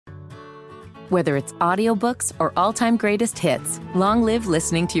Whether it's audiobooks or all-time greatest hits, long live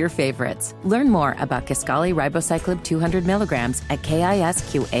listening to your favorites. Learn more about Kisqali Ribociclib 200 milligrams at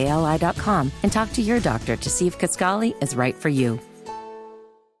KISQALI.com and talk to your doctor to see if Kisqali is right for you.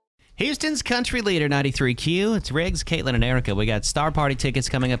 Houston's country leader, 93Q. It's Riggs, Caitlin, and Erica. We got Star Party tickets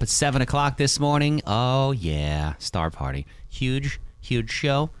coming up at 7 o'clock this morning. Oh, yeah. Star Party. Huge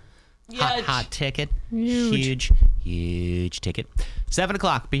show. Hot ticket. Huge ticket. 7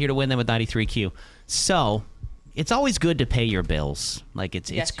 o'clock. Be here to win them with 93Q. So, it's always good to pay your bills. Like,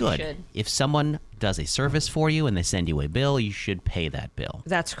 it's good. If someone does a service for you and they send you a bill, you should pay that bill.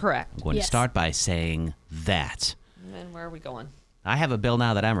 That's correct. I'm going to start by saying that. And where are we going? I have a bill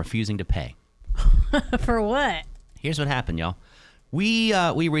now that I'm refusing to pay. For what? Here's what happened, y'all. We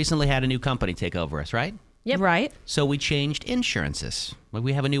recently had a new company take over us, right? Yep. Right. So we changed insurances.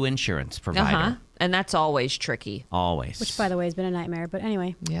 We have a new insurance provider. And that's always tricky. Always. Which, by the way, has been a nightmare. But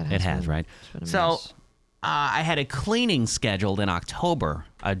anyway. Yeah, it has, right? So I had a cleaning scheduled in October,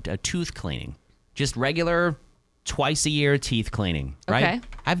 a tooth cleaning. Just regular twice-a-year teeth cleaning, right? Okay.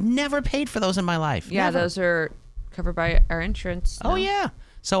 I've never paid for those in my life. Yeah, Never. those are covered by our insurance. Oh, yeah.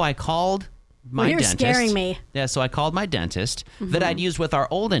 So I called my dentist. You're scaring me. Yeah, so I called my dentist that I'd used with our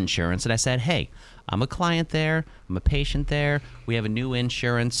old insurance, and I said, hey, I'm a client there. I'm a patient there. We have a new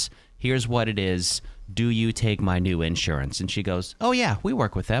insurance. Here's what it is. Do you take my new insurance? And she goes, oh, yeah, we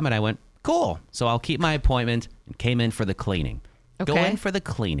work with them. And I went, cool. So I'll keep my appointment and came in for the cleaning. Okay. Go in for the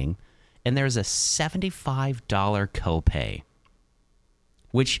cleaning, and there's a $75 copay,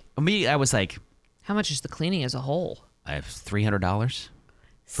 which I was like, how much is the cleaning as a whole? I have $300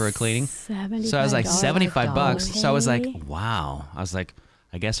 for a cleaning. $75. So I was like, $75. So I was like, Okay. wow. I was like,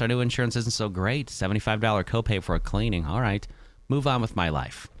 I guess our new insurance isn't so great. $75 copay for a cleaning. All right. Move on with my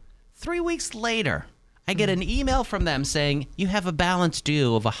life. 3 weeks later, I get an email from them saying, you have a balance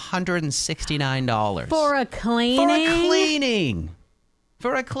due of $169. For a cleaning?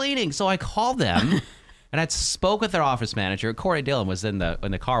 For a cleaning. So I called them. And I spoke with their office manager. Corey Dillon was in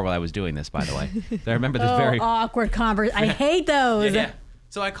the car while I was doing this, by the way. I remember this very awkward conversation. I hate those. Yeah.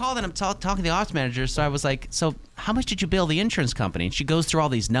 So I called and I'm talking to the office manager. So I was like, so how much did you bill the insurance company? And she goes through all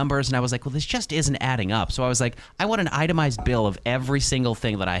these numbers. And I was like, well, this just isn't adding up. So I was like, I want an itemized bill of every single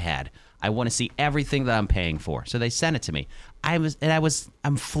thing that I had. I want to see everything that I'm paying for. So they sent it to me. I'm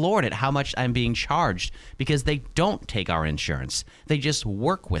floored at how much I'm being charged because they don't take our insurance. They just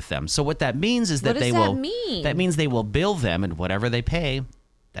work with them. So what that means is that that means they will bill them, and whatever they pay,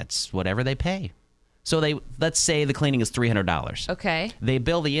 that's whatever they pay. So let's say the cleaning is $300. Okay. They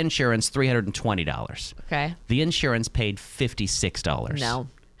bill the insurance $320. Okay. The insurance paid $56. No,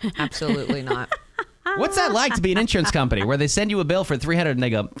 absolutely not. What's that like to be an insurance company where they send you a bill for $300 and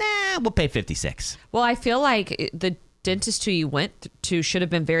they go, we'll pay $56? Well, I feel like the dentist who you went to should have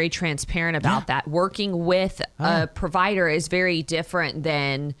been very transparent about that. Working with a provider is very different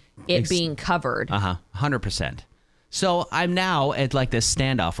than it being covered. 100%. So I'm now at like this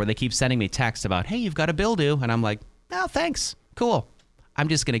standoff where they keep sending me texts about, hey, you've got a bill due. And I'm like, no, thanks. Cool. I'm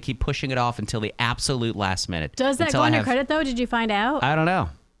just going to keep pushing it off until the absolute last minute. Does that go on your credit, though? Did you find out? I don't know.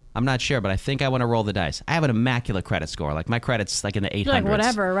 I'm not sure, but I think I want to roll the dice. I have an immaculate credit score. Like my credit's like in the 800s. Like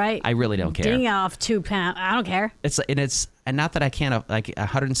whatever, right? I really don't care. Ding off £2. I don't care. And not that I can't, like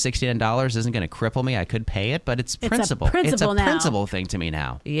 $169 isn't going to cripple me. I could pay it, but it's principle. It's a principle thing to me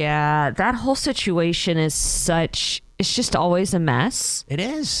now. Yeah, that whole situation is it's just always a mess. It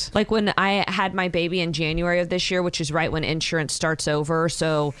is. Like when I had my baby in January of this year, which is right when insurance starts over.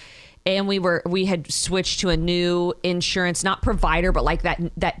 So, and we had switched to a new insurance, not provider, but like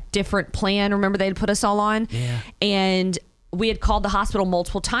that different plan. Remember they'd put us all on? Yeah. And we had called the hospital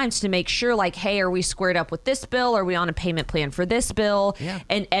multiple times to make sure, like, hey, are we squared up with this bill? Are we on a payment plan for this bill? Yeah.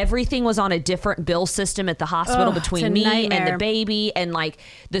 And everything was on a different bill system at the hospital between me and the baby and like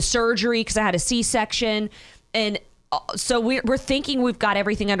the surgery because I had a C-section. And so we're thinking we've got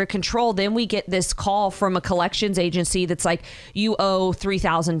everything under control. Then we get this call from a collections agency that's like, you owe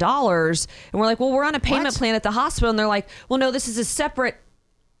 $3,000. And we're like, well, we're on a payment plan at the hospital. And they're like, well, no, this is a separate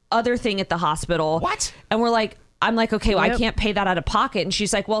other thing at the hospital. What? And I'm like, okay, well, I can't pay that out of pocket. And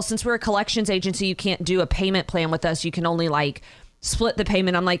she's like, well, since we're a collections agency, you can't do a payment plan with us. You can only like split the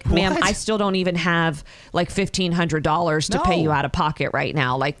payment. I'm like, ma'am, I still don't even have like $1,500 to pay you out of pocket right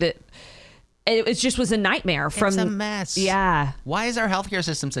now. Like that. It just was a nightmare. It's a mess. Yeah. Why is our healthcare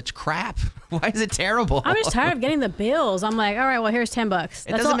system such crap? Why is it terrible? I'm just tired of getting the bills. I'm like, all right, well, here's $10.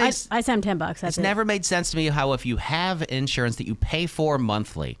 That's all. I send $10. It's never made sense to me how if you have insurance that you pay for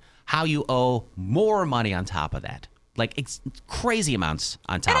monthly, how you owe more money on top of that. Like it's crazy amounts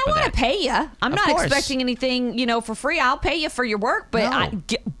on top of that. And I want to pay you. I'm not expecting anything, for free. I'll pay you for your work, but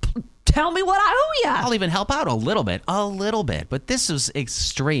tell me what I owe you. I'll even help out a little bit. But this was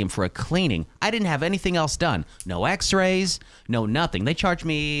extreme for a cleaning. I didn't have anything else done. No x-rays, no nothing. They charged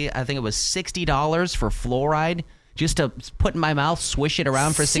me, I think it was $60 for fluoride. Just to put in my mouth, swish it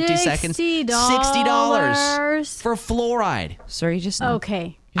around for 60 seconds. $60 for fluoride. So you just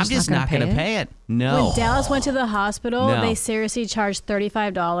okay. I'm just not going to pay it. No. When Dallas went to the hospital, they seriously charged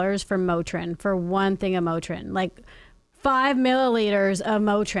 $35 for Motrin, for one thing of Motrin. Like 5 milliliters of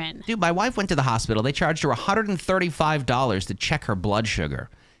Motrin. Dude, my wife went to the hospital. They charged her $135 to check her blood sugar.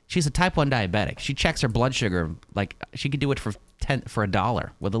 She's a type 1 diabetic. She checks her blood sugar like she could do it for $1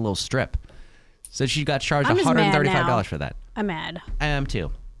 with a little strip. So she got charged $135 for that. I'm mad. I am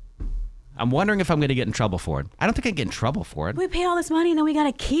too. I'm wondering if I'm going to get in trouble for it. I don't think I'd get in trouble for it. We paid all this money and then we got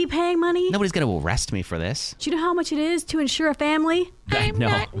to keep paying money? Nobody's going to arrest me for this. Do you know how much it is to insure a family? I'm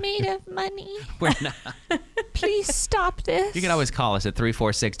not made of money. We're not. Please stop this. You can always call us at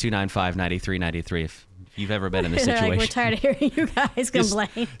 346-295-9393 if you've ever been in this situation. Like, we're tired of hearing you guys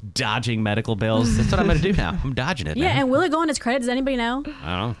complain. Dodging medical bills. That's what I'm going to do now. I'm dodging it. Yeah, man. and will it go on his credit? Does anybody know?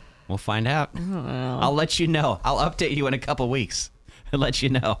 I don't know. We'll find out. I'll let you know. I'll update you in a couple weeks and let you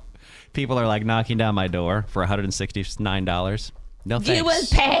know. People are like knocking down my door for $169. No thanks. You will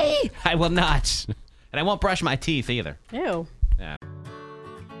pay. I will not. And I won't brush my teeth either. Ew. Yeah.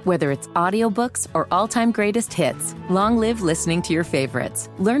 Whether it's audiobooks or all-time greatest hits, long live listening to your favorites.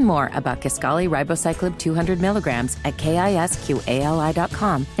 Learn more about Kisqali Ribociclib 200 milligrams at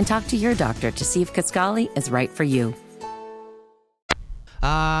KISQALI.com and talk to your doctor to see if Kisqali is right for you.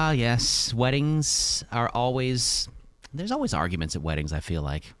 Yes. Weddings are always... There's always arguments at weddings, I feel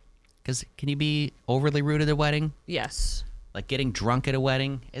like. Because can you be overly rude at a wedding? Yes. Like getting drunk at a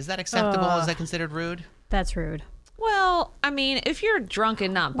wedding? Is that acceptable? Is that considered rude? That's rude. Well, I mean, if you're drunk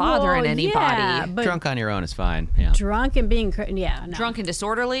and not bothering anybody. Yeah, but Drunk on your own is fine. Yeah. drunk and being... no. Drunk and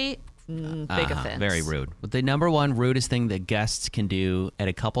disorderly, big offense. Very rude. But the number one rudest thing that guests can do at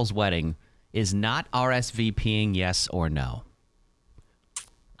a couple's wedding is not RSVPing yes or no.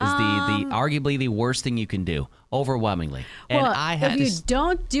 Is the arguably the worst thing you can do, overwhelmingly. And Well, I had if you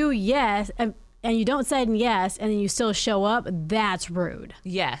don't do yes, and you don't say yes, and then you still show up, that's rude.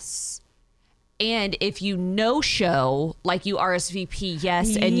 Yes. And if you no-show, like you RSVP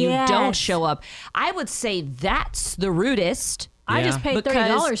yes, and you don't show up, I would say that's the rudest. I just paid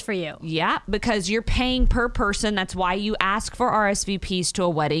 $30 for you. Yeah, because you're paying per person. That's why you ask for RSVPs to a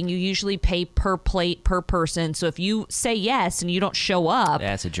wedding. You usually pay per plate, per person. So if you say yes and you don't show up,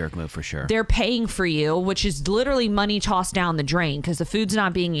 that's a jerk move for sure. They're paying for you, which is literally money tossed down the drain because the food's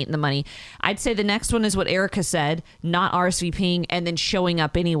not being eaten, the money. I'd say the next one is what Erica said, not RSVPing and then showing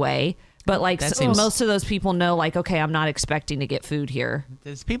up anyway. But like most of those people know, like, okay, I'm not expecting to get food here.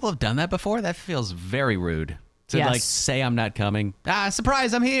 People have done that before? That feels very rude. To like say I'm not coming.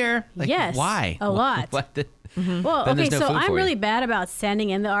 Surprise, I'm here. Like, yes. Why? A lot. Well, okay, so I'm really bad about sending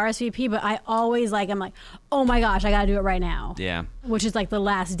in the RSVP, but I always I'm like, oh my gosh, I got to do it right now. Yeah. Which is like the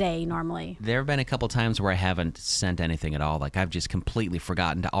last day normally. There have been a couple times where I haven't sent anything at all. Like I've just completely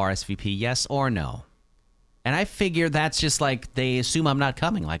forgotten to RSVP yes or no. And I figure that's just like they assume I'm not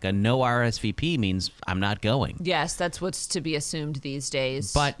coming. Like a no RSVP means I'm not going. Yes, that's what's to be assumed these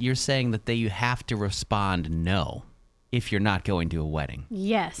days. But you're saying that you have to respond no if you're not going to a wedding.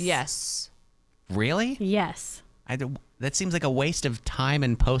 Yes. Yes. Really? Yes. That seems like a waste of time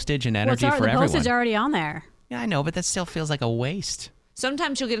and postage and energy for everyone. The postage already on there. Yeah, I know, but that still feels like a waste.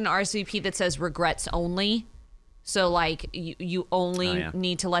 Sometimes you'll get an RSVP that says regrets only. So, like, you only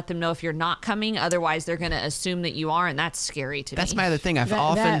need to let them know if you're not coming. Otherwise, they're going to assume that you are, and that's scary to me. That's my other thing.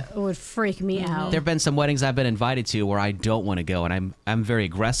 That would freak me out. There have been some weddings I've been invited to where I don't want to go, and I'm very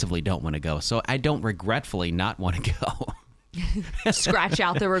aggressively don't want to go. So I don't regretfully not want to go. Scratch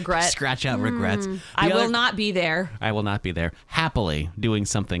out the regret. Scratch out regrets. I will not be there. I will not be there. Happily doing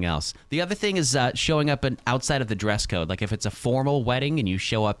something else. The other thing is showing up outside of the dress code. Like if it's a formal wedding and you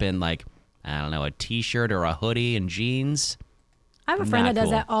show up in like, I don't know, a T-shirt or a hoodie and jeans. I have a friend that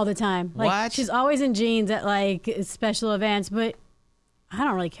does that all the time. Like, what? She's always in jeans at like special events, but I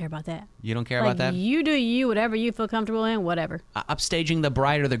don't really care about that. You don't care about that? You do you, whatever you feel comfortable in, whatever. Upstaging the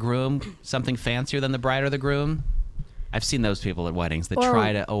bride or the groom, something fancier than the bride or the groom. I've seen those people at weddings that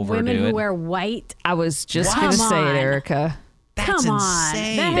try to overdo it. Women who wear white. I was just going to say it, Erica. That's Come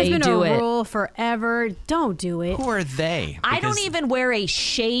insane. on. That has been a rule forever. Don't do it. Who are they? I don't even wear a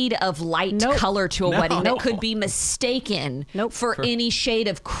shade of light color to a wedding that could be mistaken for any shade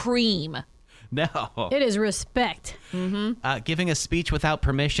of cream. No. It is respect. Mm-hmm. Giving a speech without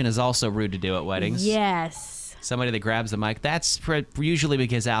permission is also rude to do at weddings. Yes. Somebody that grabs the mic. That's usually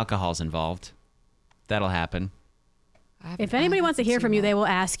because alcohol's involved. That'll happen. If anybody wants to hear from you, they will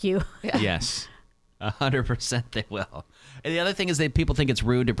ask you. Yes. 100% they will. And the other thing is that people think it's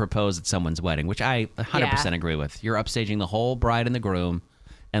rude to propose at someone's wedding, which I 100% agree with. You're upstaging the whole bride and the groom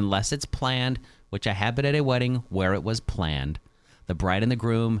unless it's planned, which I have been at a wedding where it was planned. The bride and the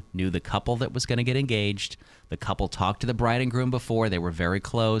groom knew the couple that was going to get engaged. The couple talked to the bride and groom before. They were very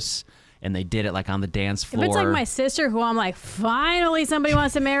close, and they did it like on the dance floor. If it's like my sister, who I'm like, finally somebody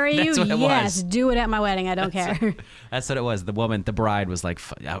wants to marry you, yes, do it at my wedding. I don't care. That's what it was. The woman, the bride was like,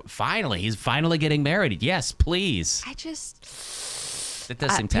 finally, he's finally getting married. Yes, please. It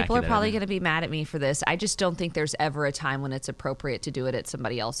does seem tacky. People are probably going to be mad at me for this. I just don't think there's ever a time when it's appropriate to do it at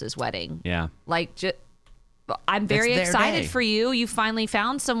somebody else's wedding. Yeah. Like, I'm very excited for you. You finally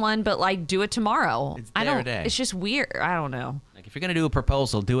found someone, but like, do it tomorrow. It's their day. It's just weird. I don't know. Like, if you're gonna do a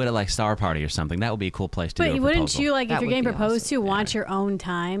proposal, do it at like Star Party or something. That would be a cool place to do a proposal. But wouldn't you, like, if you're getting proposed to, want your own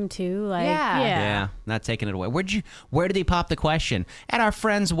time too? Like, yeah, not taking it away. Where did he pop the question? At our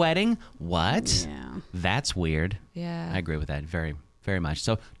friend's wedding? What? Yeah, that's weird. Yeah, I agree with that. Very. Very much.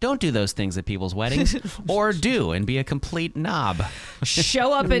 So don't do those things at people's weddings, or do and be a complete knob.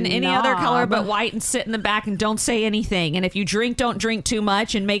 Show up in any other color but white and sit in the back and don't say anything. And if you drink, don't drink too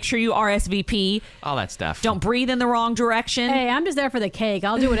much and make sure you RSVP. All that stuff. Don't breathe in the wrong direction. Hey, I'm just there for the cake.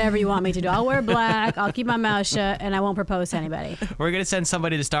 I'll do whatever you want me to do. I'll wear black. I'll keep my mouth shut, and I won't propose to anybody. We're going to send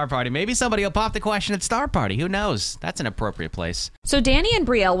somebody to Star Party. Maybe somebody will pop the question at Star Party. Who knows? That's an appropriate place. So Danny and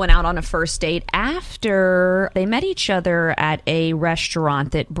Brielle went out on a first date after they met each other at a restaurant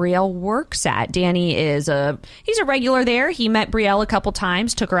that Brielle works at. Danny he's a regular there. He met Brielle a couple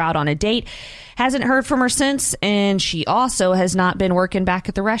times, took her out on a date. Hasn't heard from her since, and she also has not been working back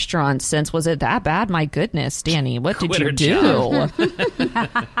at the restaurant since. Was it that bad? My goodness, Danny, what did you do?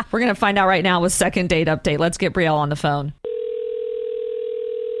 We're going to find out right now with Second Date Update. Let's get Brielle on the phone.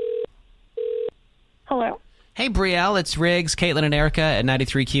 Hello. Hey, Brielle, it's Riggs, Caitlin, and Erica at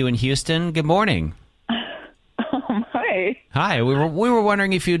 93Q in Houston. Good morning. Hi. Hi. We were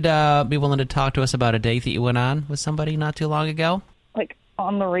wondering if you'd be willing to talk to us about a date that you went on with somebody not too long ago. Like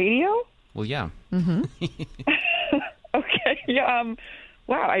on the radio? Well, yeah. Mm-hmm. Okay. Yeah.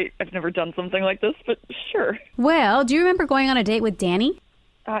 Wow. I've never done something like this, but sure. Well, do you remember going on a date with Danny?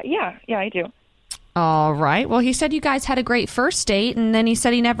 Yeah, I do. All right. Well, he said you guys had a great first date, and then he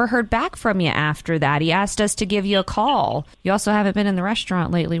said he never heard back from you after that. He asked us to give you a call. You also haven't been in the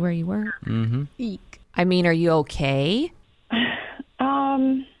restaurant lately where you were. Mm-hmm. Eek. I mean, are you okay?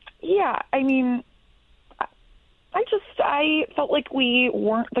 Yeah. I mean, I felt like we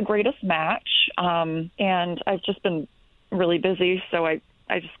weren't the greatest match, and I've just been really busy, so I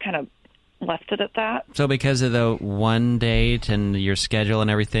just kind of left it at that. So because of the one date and your schedule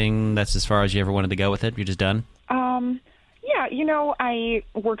and everything, that's as far as you ever wanted to go with it? You're just done? Yeah, I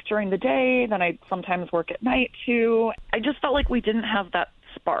work during the day, then I sometimes work at night, too. I just felt like we didn't have that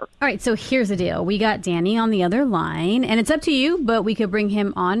spark. All right, so here's the deal. We got Danny on the other line, and it's up to you, but we could bring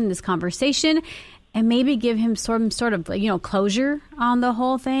him on in this conversation and maybe give him some sort of, closure on the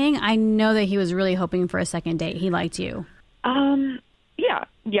whole thing. I know that he was really hoping for a second date. He liked you.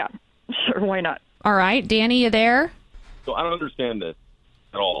 Yeah. Sure, why not? All right, Danny, you there? So I don't understand this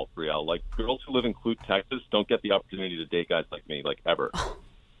at all, Brielle. Like, girls who live in Clute, Texas don't get the opportunity to date guys like me, like, ever.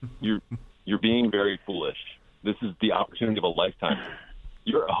 You're being very foolish. This is the opportunity of a lifetime.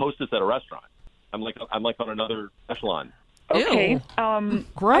 You're a hostess at a restaurant. I'm like on another echelon. Okay.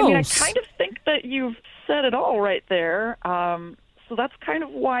 Gross. I mean, I kind of think that you've said it all right there. So that's kind of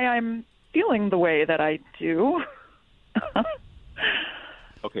why I'm feeling the way that I do.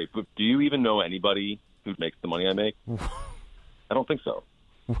 Okay, but do you even know anybody who makes the money I make? I don't think so.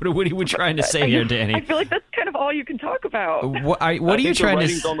 What are you trying to say here, Danny? I feel like that's kind of all you can talk about. What are you trying to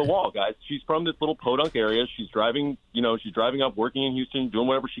say? The writing's on the wall, guys. She's from this little podunk area. She's driving up, working in Houston, doing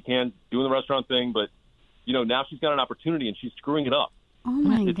whatever she can, doing the restaurant thing. But, now she's got an opportunity and she's screwing it up. Oh,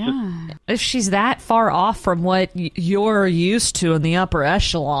 my God. If she's that far off from what you're used to in the upper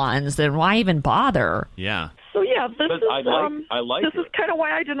echelons, then why even bother? Yeah. So, yeah, this is kind of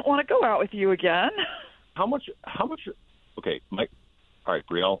why I didn't want to go out with you again. How much? Okay, all right,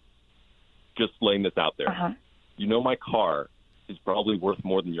 Brielle, just laying this out there. Uh-huh. My car is probably worth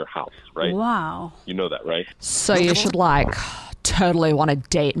more than your house, right? Wow. You know that, right? So you should, totally want to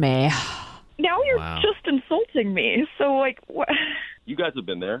date me. Now you're just insulting me. So, what? You guys have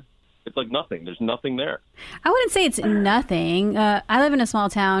been there. It's like nothing. There's nothing there. I wouldn't say it's nothing. I live in a small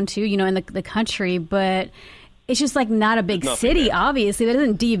town, too, in the country, but it's just not a big city, there. Obviously. That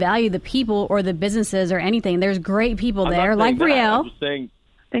doesn't devalue the people or the businesses or anything. There's great people there, like Brielle. I'm just saying.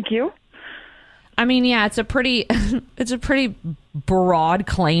 Thank you. I mean, yeah, it's a pretty broad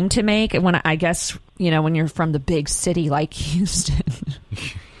claim to make. When I guess, when you're from the big city like Houston.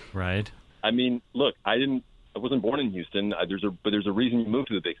 Right. I mean, look, I wasn't born in Houston. There's a reason you moved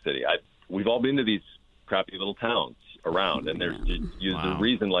to the big city. We've all been to these crappy little towns around, and there's a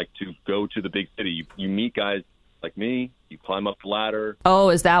reason, like, to go to the big city. You meet guys like me. You climb up the ladder. Oh,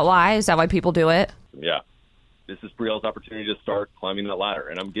 is that why? Is that why people do it? Yeah. This is Brielle's opportunity to start climbing that ladder,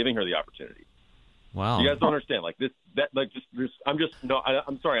 and I'm giving her the opportunity. Wow. You guys don't understand. Like this,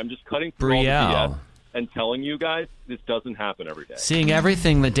 I'm sorry. I'm just cutting through all the Brielle. BS and telling you guys this doesn't happen every day. Seeing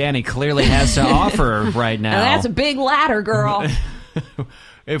everything that Danny clearly has to offer right now. Now that's a big ladder, girl.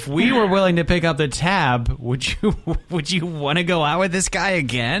 If we were willing to pick up the tab, would you want to go out with this guy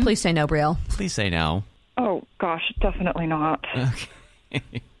again? Please say no, Brielle. Please say no. Oh, gosh, definitely not. Okay.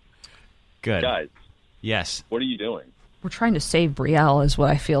 Good. Guys, yes. what are you doing? We're trying to save Brielle is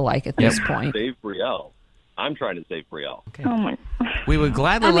what I feel like at this point. Save Brielle. I'm trying to save Brielle. Okay. Oh, my. We would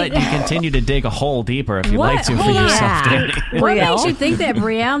gladly let you continue to dig a hole deeper if you'd like to for Hold on. yourself, Danny. What makes you think that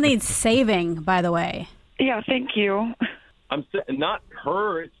Brielle needs saving, by the way? Yeah, thank you. I'm not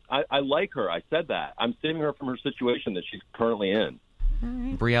her. I like her. I said that. I'm saving her from her situation that she's currently in.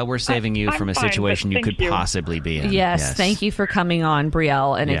 Brielle, we're saving you I'm from a fine, situation but you could thank you. possibly be in. Yes, thank you for coming on,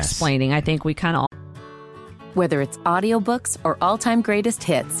 Brielle, and Yes. explaining. I think we kind of Whether it's audiobooks or all-time greatest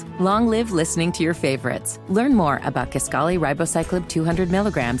hits, long live listening to your favorites. Learn more about Kisqali Ribociclib 200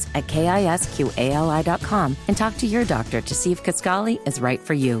 milligrams at KISQALI.com and talk to your doctor to see if Kisqali is right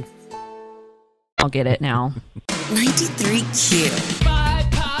for you. I'll get it now. 93Q.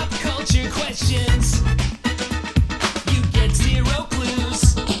 5 pop culture questions. You get 0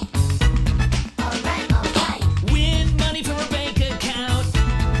 clues. Win money from a bank account.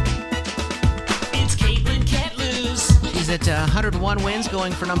 It's Caitlin Can't Lose. She's at 101 wins,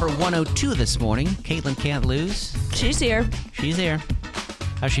 going for number 102 this morning. Caitlin can't lose. She's here. She's here.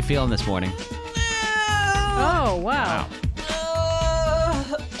 How's she feeling this morning? Oh, wow.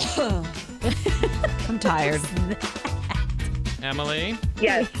 I'm tired. Emily?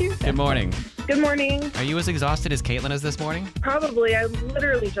 Yes. Good morning. Good morning. Are you as exhausted as Caitlin is this morning? Probably. I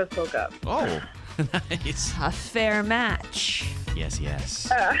literally just woke up. Oh, nice. A fair match. Yes.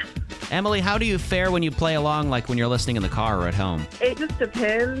 Emily, how do you fare when you play along, like when you're listening in the car or at home? It just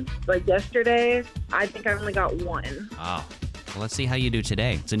depends. Like yesterday, I think I only got one. Oh, well, let's see how you do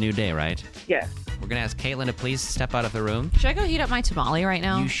today. It's a new day, right? Yes. We're going to ask Caitlin to please step out of the room. Should I go heat up my tamale right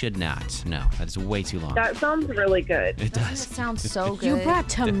now? You should not. No, that is way too long. That sounds really good. It That does. sounds so good. You brought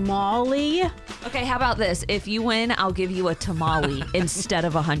tamale? Okay, how about this? If you win, I'll give you a tamale instead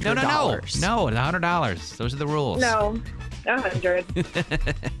of $100. No, $100. Those are the rules. No, 100.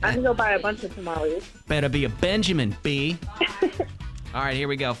 I can go buy a bunch of tamales. Better be a Benjamin, B. All right, here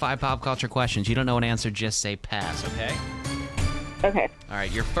we go. 5 pop culture questions. You don't know an answer, just say pass, okay? Okay. All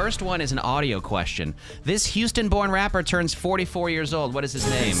right, your first one is an audio question. This Houston-born rapper turns 44 years old. What is his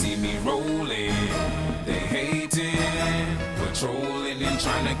name? See me rolling, they hating, patrolling and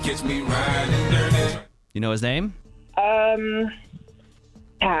trying to catch me riding dirty. You know his name?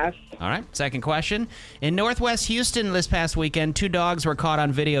 Pass. All right, second question. In Northwest Houston this past weekend, 2 dogs were caught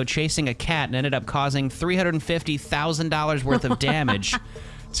on video chasing a cat and ended up causing $350,000 worth of damage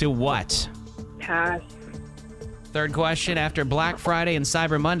to what? Pass. Third question. After Black Friday and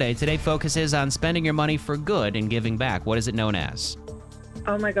Cyber Monday, today focuses on spending your money for good and giving back. What is it known as?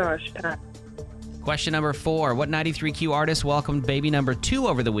 Oh my gosh. Pass. Question number 4. What 93Q artist welcomed baby number 2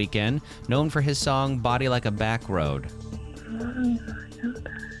 over the weekend, known for his song Body Like a Back Road?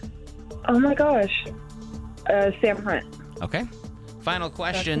 Oh my gosh. Sam Hunt. Okay. Final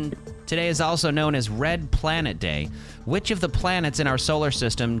question. Today is also known as Red Planet Day. Which of the planets in our solar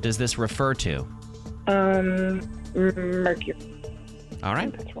system does this refer to? Mercury. All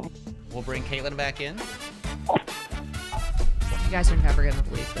right. That's wrong. We'll bring Caitlin back in. You guys are never going to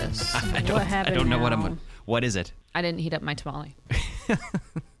believe this. I What happened don't know what now? I'm. What is it? I didn't heat up my tamale.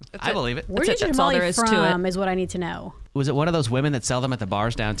 I believe it. Where That's did your it. That's all tamale there is to from is what I need to know. Was it one of those women that sell them at the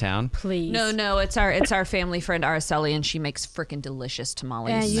bars downtown? Please. No, it's our family friend Araceli, and she makes freaking delicious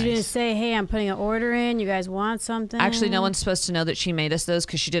tamales. And you didn't say, hey, I'm putting an order in. You guys want something? Actually, no one's supposed to know that she made us those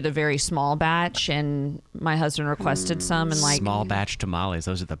because she did a very small batch, and my husband requested some. And like Small batch tamales.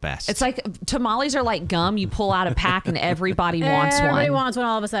 Those are the best. it's like tamales are like gum. You pull out a pack, and everybody wants Everybody one. wants one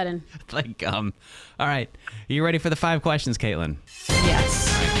all of a sudden. like All right. Are you ready for the 5 questions, Caitlin?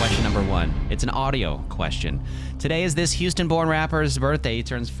 Yes. All right, question number 1. It's an audio question. Today is this Houston-born rapper's birthday. He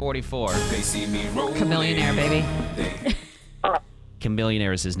turns 44. They see me rolling. Chameleonaire, baby.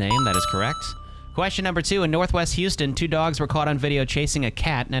 Chameleonaire is his name. That is correct. Question number 2. In Northwest Houston, 2 dogs were caught on video chasing a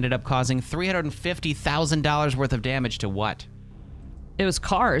cat and ended up causing $350,000 worth of damage to what? It was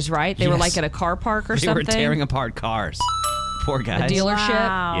cars, right? They were like at a car park or They something. were tearing apart cars. Poor guys. A dealership.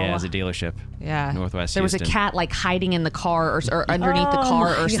 Wow. Yeah, it was a dealership. Yeah. Northwest There was a Houston. cat like hiding in the car or underneath the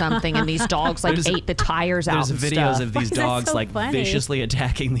car or something, and these dogs like ate the tires out. There's and videos stuff. of these Why is that dogs so like funny? viciously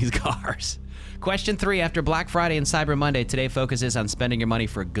attacking these cars. Question 3. After Black Friday and Cyber Monday, today focuses on spending your money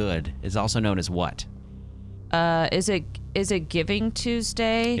for good. Is also known as what? Is it Giving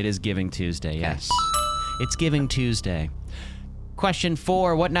Tuesday? It is Giving Tuesday, yes. It's Giving Tuesday. Question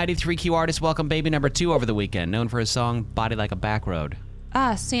 4. What 93Q artist welcomed baby number 2 over the weekend, known for his song Body Like a Back Road?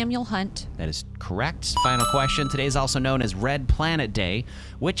 Samuel Hunt. That is correct. Final question. Today is also known as Red Planet Day.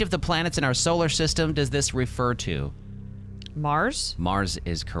 Which of the planets in our solar system does this refer to? Mars? Mars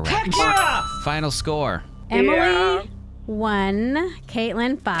is correct. Final score. Emily 1,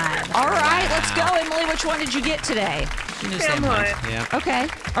 Caitlin 5. All right, let's go, Emily. Which one did you get today? You knew Sam Hunt. Yeah. Okay.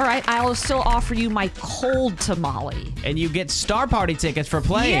 All right. I will still offer you my cold tamale. And you get Star Party tickets for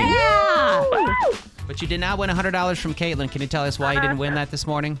playing. Yeah. But you did not win $100 from Caitlin. Can you tell us why you didn't win that this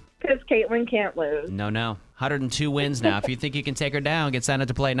morning? Because Caitlin can't lose. No. 102 wins now. If you think you can take her down, get signed up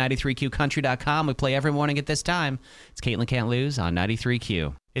to play at 93QCountry.com. We play every morning at this time. It's Caitlin Can't Lose on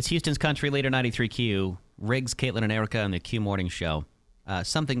 93Q. It's Houston's country leader, 93Q. Riggs, Caitlin, and Erica on the Q Morning Show.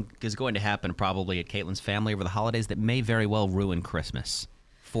 Something is going to happen probably at Caitlin's family over the holidays that may very well ruin Christmas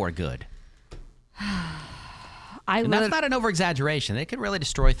for good. And that's not an over-exaggeration. It could really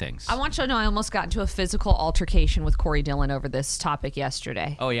destroy things. I want you to know I almost got into a physical altercation with Corey Dillon over this topic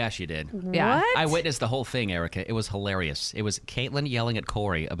yesterday. Oh, yeah, she did. Yeah. What? I witnessed the whole thing, Erica. It was hilarious. It was Caitlin yelling at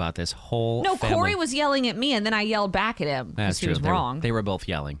Corey about this whole No, family. Corey was yelling at me, and then I yelled back at him because That's he true. was wrong. They were both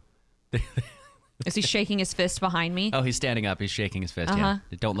yelling. Is he shaking his fist behind me? Oh, he's standing up. He's shaking his fist. Uh-huh.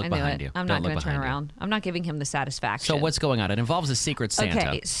 Yeah. Don't look I knew behind it. you. I'm Don't not look going to turn behind you. around. I'm not giving him the satisfaction. So what's going on? It involves a Secret Santa.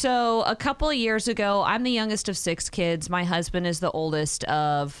 Okay, so a couple of years ago, I'm the youngest of 6 kids. My husband is the oldest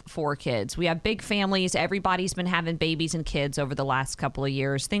of 4 kids. We have big families. Everybody's been having babies and kids over the last couple of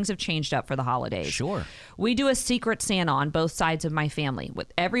years. Things have changed up for the holidays. Sure. We do a Secret Santa on both sides of my family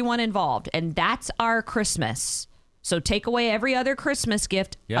with everyone involved, and that's our Christmas. So take away every other Christmas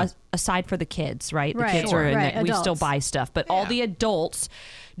gift aside for the kids, right? The Right. kids Sure. are in Right. it. We still Adults. buy stuff, but all the adults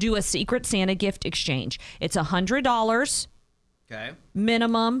do a Secret Santa gift exchange. It's $100 Okay.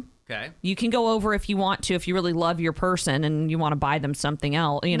 minimum. Okay. You can go over if you want to, if you really love your person and you want to buy them something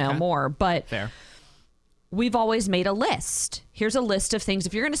else, more. But Fair. we've always made a list. Here's a list of things.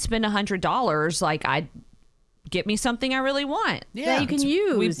 If you're going to spend $100, like I'd get me something I really want. That you can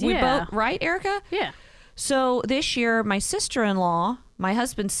use. We both, right, Erica? Yeah. So this year, my sister-in-law, my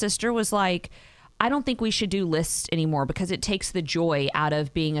husband's sister, was like, I don't think we should do lists anymore because it takes the joy out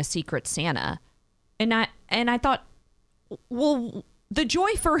of being a Secret Santa. And I thought, well, the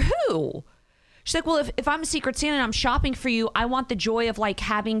joy for who? She's like, well, if I'm a Secret Santa and I'm shopping for you, I want the joy of like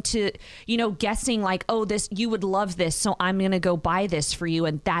having to, guessing like, oh, you would love this, so I'm going to go buy this for you.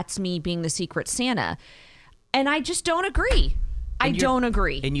 And that's me being the Secret Santa. And I just don't agree. I don't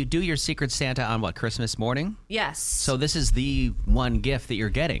agree. And you do your Secret Santa on what, Christmas morning? Yes. So this is the one gift that you're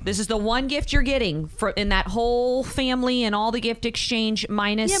getting. This is the one gift you're getting in that whole family and all the gift exchange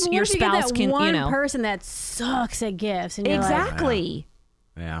minus but your what if spouse you get that can, one person that sucks at gifts and you're Exactly.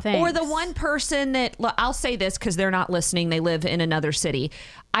 Yeah. Thanks. Or the one person that, I'll say this because they're not listening. They live in another city.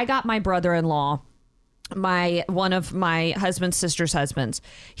 I got my brother-in-law, one of my husband's sister's husbands.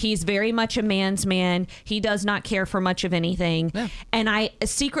 He's very much a man's man. He does not care for much of anything. Yeah. And I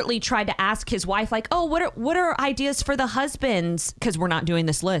secretly tried to ask his wife, like, oh, what are ideas for the husbands? Because we're not doing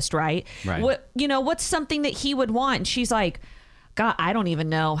this list, right? Right. What's something that he would want? And she's like, God, I don't even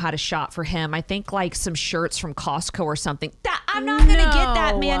know how to shop for him. I think like some shirts from Costco or something. I'm not going to get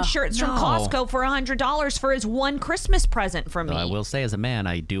that man shirts from Costco for $100 for his one Christmas present from me. I will say, as a man,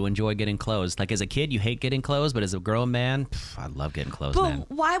 I do enjoy getting clothes. Like as a kid, you hate getting clothes, but as a grown man, I love getting clothes. But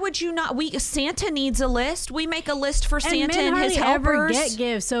why would you not? Santa needs a list. We make a list for Santa and his ever helpers. get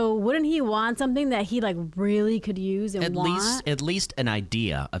gifts, so wouldn't he want something that he like really could use and At least an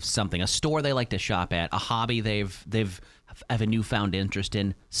idea of something, a store they like to shop at, a hobby they've have a newfound interest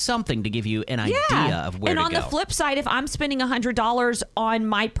in, something to give you an idea of where to go. And on the flip side, if I'm spending $100 on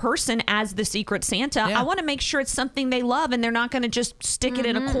my person as the Secret Santa, I want to make sure it's something they love and they're not going to just stick it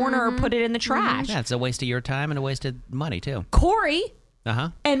in a corner or put it in the trash. Yeah, it's a waste of your time and a waste of money too. Corey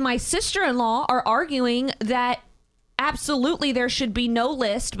and my sister-in-law are arguing that absolutely there should be no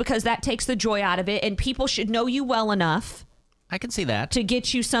list because that takes the joy out of it and people should know you well enough. I can see that. To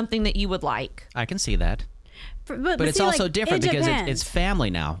get you something that you would like. I can see that. But it's see, also like, different it because depends. it's family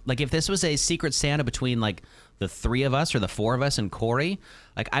now. Like if this was a Secret Santa between like the 3 of us or the 4 of us and Corey,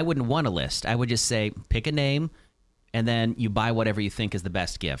 like I wouldn't want a list. I would just say pick a name. And then you buy whatever you think is the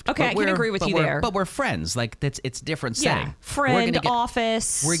best gift. Okay, I can agree with you there. But we're friends. Like it's different setting. Yeah, friend,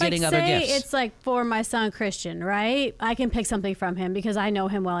 office. We're getting other say gifts. It's like for my son Christian, right? I can pick something from him because I know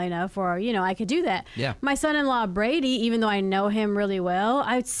him well enough, or I could do that. Yeah. My son-in-law Brady, even though I know him really well,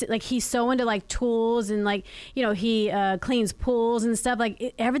 like he's so into like tools and like he cleans pools and stuff.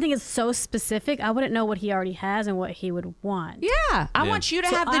 Like everything is so specific. I wouldn't know what he already has and what he would want. Yeah, I want you to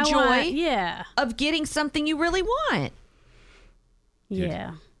have the joy. Of getting something you really want.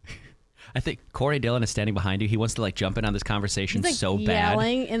 Yeah. I think Corey Dillon is standing behind you. He wants to like jump in on this conversation He's, like, so bad.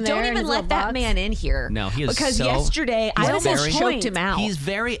 yelling in there. Don't even let that man in here. No, he is because so, yesterday I almost choked him out. He's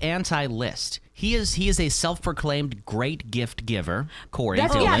very anti-list. He is a self-proclaimed great gift giver, Corey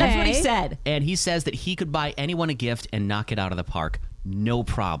Dillon. Yeah, that's what he said. And he says that he could buy anyone a gift and knock it out of the park, no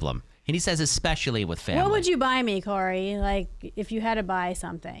problem. And he says especially with family. What would you buy me, Corey? Like if you had to buy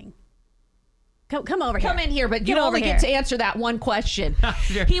something. Come over here. Come in here, but you only get to answer that one question.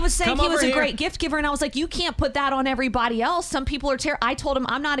 He was saying he was a great gift giver, and I was like, you can't put that on everybody else. Some people are terrible. I told him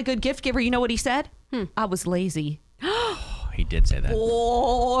I'm not a good gift giver. You know what he said? I was lazy. He did say that.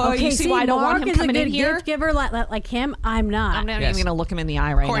 Oh, okay, you see why I don't Mark want him is coming a good in here? gift giver like him. I'm not. I'm not even going to look him in the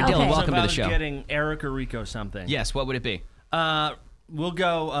eye right Corey now. Dillon, Okay. welcome So if to I the was show. getting Eric or Rico something. Yes, what would it be? We'll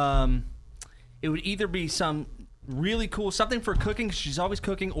go. It would either be some really cool something for cooking, 'cause she's always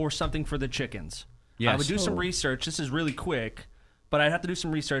cooking, or something for the chickens. Yes. I would do some research. This is really quick, but I'd have to do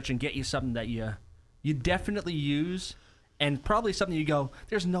some research and get you something that you definitely use, and probably something you go,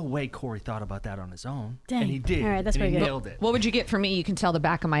 there's no way Corey thought about that on his own. Dang. And he did. All right, that's and pretty he good. nailed it. What would you get for me? You can tell the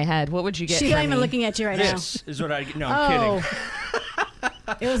back of my head. What would you get She's for not even me? looking at you right now. This is what I get. No, I'm kidding.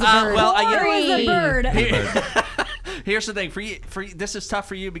 It was a bird. It was a bird. Here's the thing for you. This is tough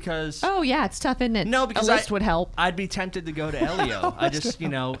for you because. Oh yeah, it's tough, isn't it? No, because a list would help. I'd be tempted to go to Elio. I just,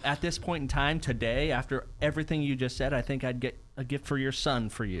 at this point in time today, after everything you just said, I think I'd get a gift for your son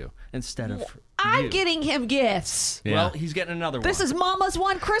for you instead of. I'm you. getting him gifts. Yeah. Well, he's getting another one. This is Mama's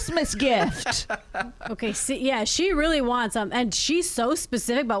one Christmas gift. Okay, see, yeah, she really wants them, and she's so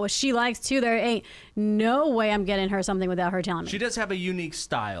specific about what she likes too. There ain't no way I'm getting her something without her telling me. She does have a unique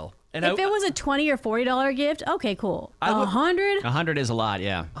style. And if it was a $20 or $40 gift, okay, cool. $100? 100 is a lot,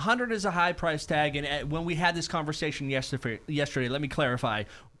 yeah. 100 is a high price tag, and when we had this conversation yesterday, let me clarify.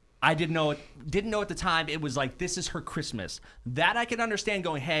 I didn't know at the time it was like, this is her Christmas. That I can understand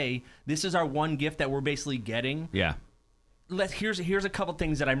going, hey, this is our one gift that we're basically getting. Yeah. Here's a couple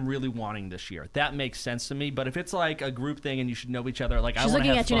things that I'm really wanting this year. That makes sense to me. But if it's like a group thing and you should know each other, like I want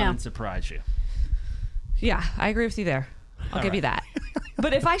to have fun and surprise you. Yeah, I agree with you there. I'll give you that.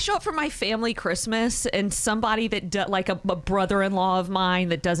 But if I show up for my family Christmas and somebody that like a brother-in-law of mine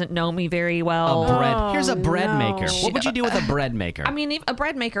that doesn't know me very well, here's a bread maker. What would you do with a bread maker? I mean, a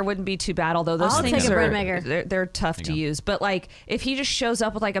bread maker wouldn't be too bad, although those I'll things take a are bread maker. They're tough to use. But like, if he just shows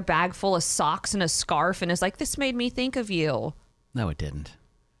up with like a bag full of socks and a scarf and is like, "This made me think of you." No, it didn't.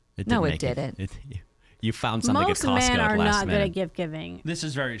 It didn't. You found something Most at Costco men are at last not minute. good at gift giving. This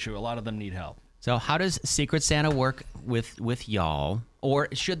is very true. A lot of them need help. So how does Secret Santa work with y'all? Or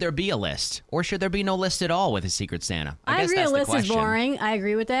should there be a list? Or should there be no list at all with a Secret Santa? I guess agree that's a the list is question. boring. I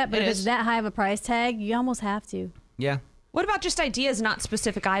agree with that. But It if is. it's that high of a price tag, you almost have to. Yeah. What about just ideas, not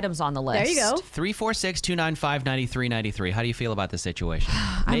specific items on the list? There you go. 346-295-9393. How do you feel about this situation?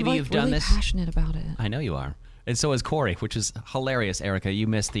 I'm Maybe like you've done really this. passionate about it. I know you are. And so is Corey, which is hilarious, Erica. You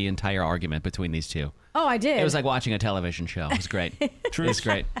missed the entire argument between these two. Oh, I did. It was like watching a television show. It was great. It was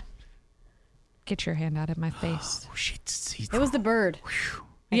great. Get your hand out of my face. It was the bird.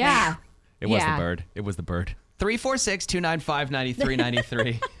 Yeah. It was Yeah. the bird. It was the bird.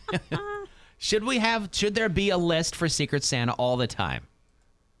 346-295-9393. Should there be a list for Secret Santa all the time?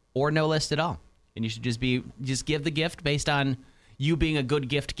 Or no list at all? And you should just give the gift based on you being a good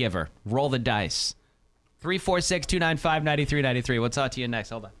gift giver. Roll the dice. 346-295-9393. We'll talk to you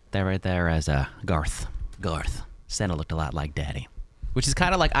next. Hold on. That right there is Garth. Santa looked a lot like Daddy. Which is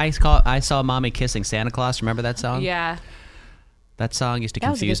kind of like I Saw Mommy Kissing Santa Claus. Remember that song? Yeah. That song used to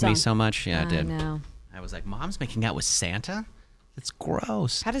That was a good confuse me song. so much. Yeah, it did. I know. I was like, Mom's making out with Santa? It's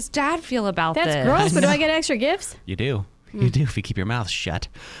gross. How does Dad feel about That's this? gross, but do I get extra gifts? You do. You do if you keep your mouth shut.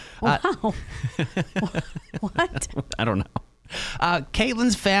 Wow. What? I don't know.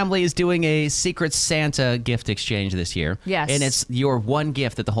 Caitlin's family is doing a Secret Santa gift exchange this year. Yes. And it's your one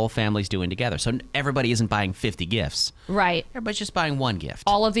gift that the whole family's doing together. So everybody isn't buying 50 gifts. Right. Everybody's just buying one gift.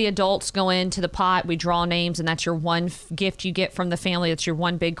 All of the adults go into the pot. We draw names, and that's your one gift you get from the family. That's your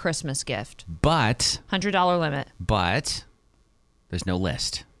one big Christmas gift. But $100 limit. But there's no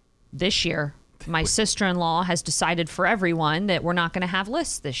list. This year, my sister-in-law has decided for everyone that we're not going to have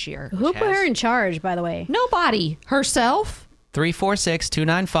lists this year. Who put her in charge, by the way? Nobody. Herself.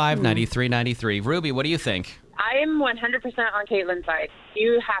 346-295-9393. Ruby, what do you think? I am 100% on Caitlin's side.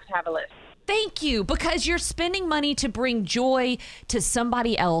 You have to have a list. Thank you, because you're spending money to bring joy to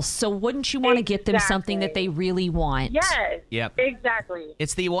somebody else. So wouldn't you want to get them something that they really want? Yes. Yep. Exactly.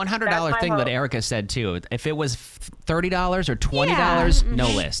 It's the $100 That's my thing that hope. Erica said, too. If it was $30 or $20, no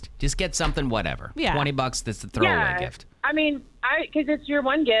list. Just get something, whatever. Yeah. $20, that's the throwaway gift. I mean, because it's your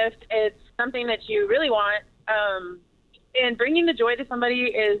one gift. It's something that you really want. And bringing the joy to somebody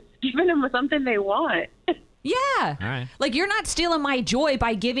is giving them something they want. Yeah. All right. Like, you're not stealing my joy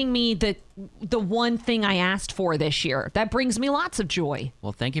by giving me the one thing I asked for this year. That brings me lots of joy.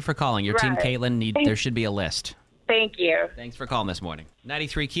 Well, thank you for calling. Your team, Right. Caitlin, there should be a list. Thank you. Thanks for calling this morning.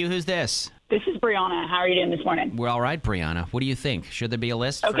 93Q, who's this? This is Brianna. How are you doing this morning? We're all right, Brianna. What do you think? Should there be a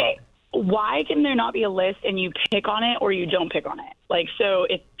list? Okay. Why can there not be a list and you pick on it or you don't pick on it? Like, so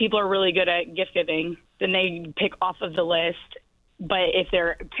if people are really good at gift giving, then they pick off of the list. But if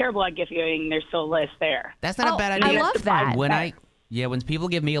they're terrible at gift giving, there's still a list there. That's not a bad idea. I love that. When people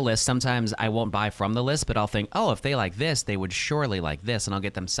give me a list, sometimes I won't buy from the list, but I'll think, oh, if they like this, they would surely like this, and I'll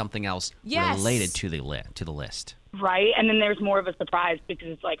get them something else related to the list. Right? And then there's more of a surprise because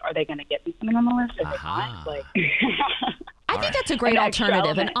it's like, are they going to get me something on the list? Or they not? Like, I think that's a great An extra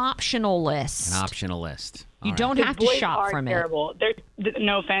alternative, an element. optional list. An optional list. You All don't right. have to boys shop are from terrible. They're,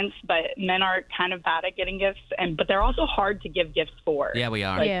 no offense, but men are kind of bad at getting gifts, but they're also hard to give gifts for. Yeah, we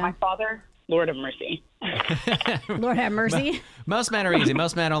are. Like Yeah. my father, Lord have mercy. Lord have mercy. Most men are easy.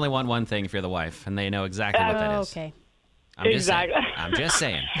 Most men only want one thing if you're the wife, and they know exactly what that is. Okay. I'm just saying. Exactly. I'm just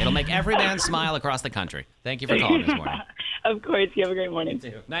saying. It'll make every man smile across the country. Thank you for calling this morning. Of course. You have a great morning.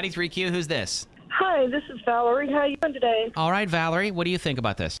 93Q, who's this? Hi, this is Valerie. How are you doing today? All right, Valerie, what do you think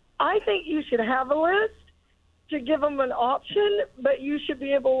about this? I think you should have a list to give them an option, but you should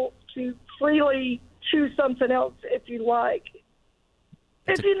be able to freely choose something else if you like.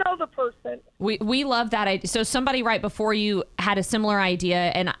 If you know the person. We love that idea. So somebody right before you had a similar idea,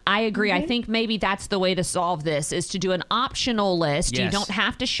 and I agree. I think maybe that's the way to solve this, is to do an optional list. You Yes. don't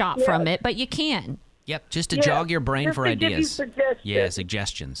have to shop Yes. from it, but you can. Yep, just to Yeah, jog your brain just for to give you ideas. suggestions. Yeah,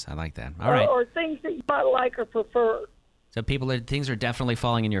 suggestions. I like that. All right. Or things that you might like or prefer. So things are definitely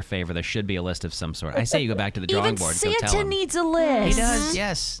falling in your favor. There should be a list of some sort. I say you go back to the drawing Even board. Go tell Santa him. needs a list. He does,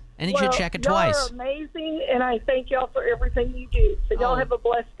 yes. And you Well, should check it y'all twice. are amazing, and I thank y'all for everything you do. So y'all have a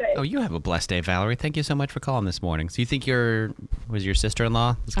blessed day. Oh, you have a blessed day, Valerie. Thank you so much for calling this morning. So you think your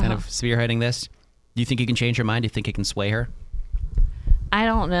sister-in-law is kind of spearheading this? Do you think you can change her mind? Do you think you can sway her? I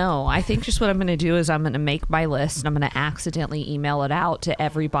don't know. I think just what I'm going to do is I'm going to make my list and I'm going to accidentally email it out to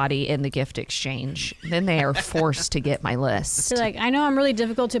everybody in the gift exchange. Then they are forced to get my list. So, like, I know I'm really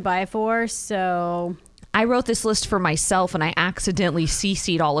difficult to buy for, so I wrote this list for myself and I accidentally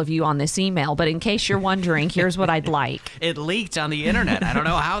CC'd all of you on this email. But in case you're wondering, here's what I'd like. It leaked on the internet. I don't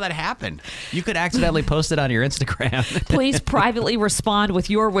know how that happened. You could accidentally post it on your Instagram. Please privately respond with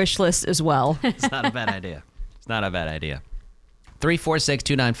your wish list as well. It's not a bad idea. It's not a bad idea.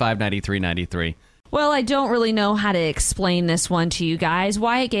 346-295-9393. Well, I don't really know how to explain this one to you guys.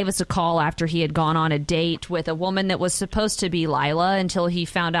 Wyatt gave us a call after he had gone on a date with a woman that was supposed to be Lila until he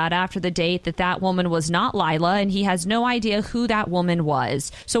found out after the date that that woman was not Lila, and he has no idea who that woman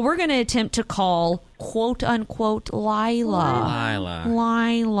was. So we're going to attempt to call quote-unquote Lila.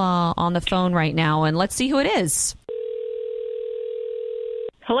 Lila on the phone right now, and let's see who it is.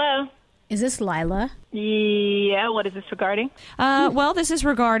 Hello. Is this Lila? Yeah, what is this regarding? Well, this is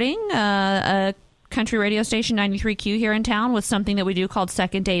regarding a country radio station 93Q here in town with something that we do called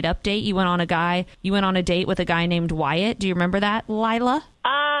Second Date Update. You went on a date with a guy named Wyatt. Do you remember that, Lila?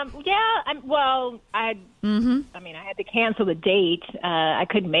 Yeah. I mean, I had to cancel the date. I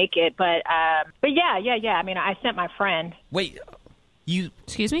couldn't make it, but yeah. I mean, I sent my friend. Wait, you...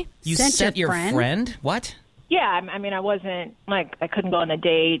 Excuse me? You sent your friend? What? Yeah, I mean, I wasn't, like, I couldn't go on a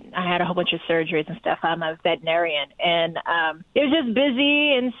date. I had a whole bunch of surgeries and stuff. I'm a veterinarian. And it was just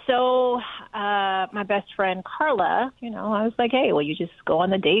busy. And so my best friend, Carla, I was like, hey, will you just go on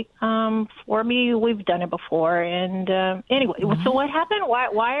the date for me? We've done it before. And anyway, so what happened?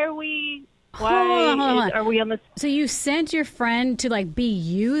 Why are we Why Hold on. are we on this? So you sent your friend to like be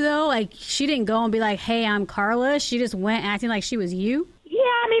you though? Like she didn't go and be like, "Hey, I'm Carla." She just went acting like she was you. Yeah,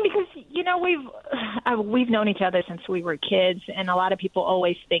 I mean, because we've known each other since we were kids, and a lot of people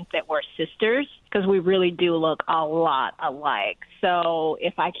always think that we're sisters because we really do look a lot alike. So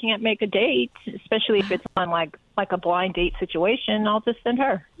if I can't make a date, especially if it's on like a blind date situation, I'll just send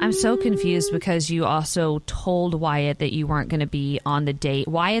her. I'm so confused because you also told Wyatt that you weren't going to be on the date.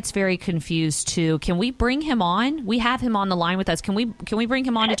 Wyatt's very confused too. Can we bring him on? We have him on the line with us. Can we bring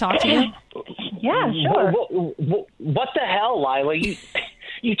him on to talk to you? Yeah, sure. What the hell, Lila?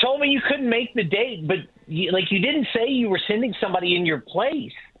 You told me you couldn't make the date, but you didn't say you were sending somebody in your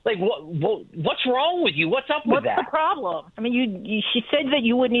place. Like, what's wrong with you? What's up with that? What's the problem? I mean, she said that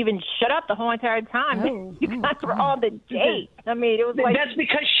you wouldn't even shut up the whole entire time. Oh. You guys were on the date. I mean, it was like that's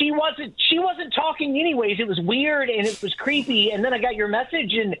because she wasn't talking anyways. It was weird and it was creepy. And then I got your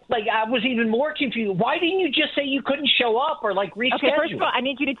message and like I was even more confused. Why didn't you just say you couldn't show up or like reschedule? Okay, first of all, I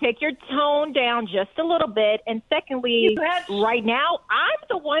need you to take your tone down just a little bit. And secondly, right now, I'm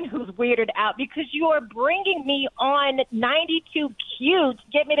the one who's weirded out because you are bringing me on 92Q to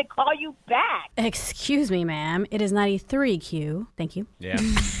get me to call you back. Excuse me, ma'am. It is 93Q. Thank you. Yeah.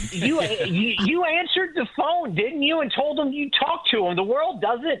 You answered the phone, didn't you? And told them you talked to him. The world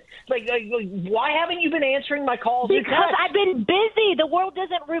doesn't. Like, why haven't you been answering my calls? Because I've been busy. The world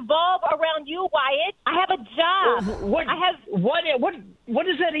doesn't revolve around you, Wyatt. I have a job. What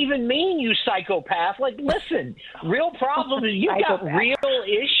does that even mean, you psychopath? Like, listen, real problems. You've got real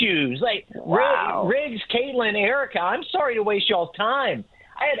issues. Like, Riggs, Caitlin, Erica, I'm sorry to waste y'all's time.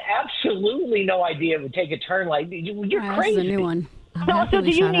 I had absolutely no idea it would take a turn like you're crazy. This is a new one. So do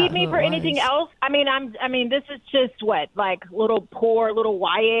you need me for anything else? I mean, this is just what, like little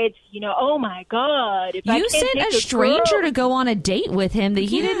Wyatt, oh my God. If You sent a stranger to go on a date with him that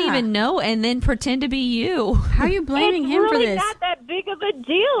he didn't even know and then pretend to be you. How are you blaming him for this? this? It's really not that big of a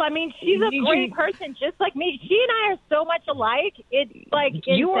deal. I mean, she's a great person just like me. She and I are so much alike. It's like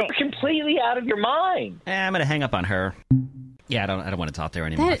you are completely out of your mind. I'm going to hang up on her. Yeah, I don't want to talk to her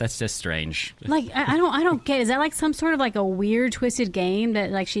anymore. That's just strange. Like, I don't get. Is that like some sort of like a weird twisted game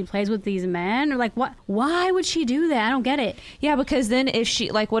that like she plays with these men? Or like what? Why would she do that? I don't get it. Yeah, because then if she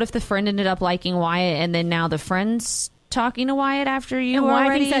what if the friend ended up liking Wyatt and then now the friend's talking to Wyatt after you and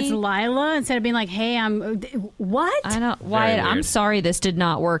already? Wyatt thinks that's Lila instead of being like, hey, I'm what? I know, Wyatt. I'm sorry this did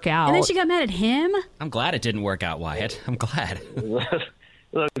not work out. And then she got mad at him. I'm glad it didn't work out, Wyatt. I'm glad.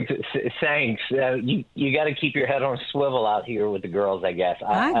 Look, thanks. You got to keep your head on a swivel out here with the girls, I guess.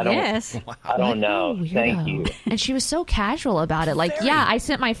 I guess. I don't know. Thank you. And she was so casual about it. Like, I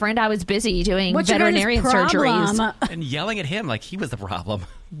sent my friend. I was busy doing What's veterinarian surgeries. And yelling at him like he was the problem.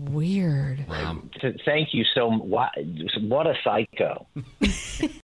 Weird. Thank you so much. What a psycho.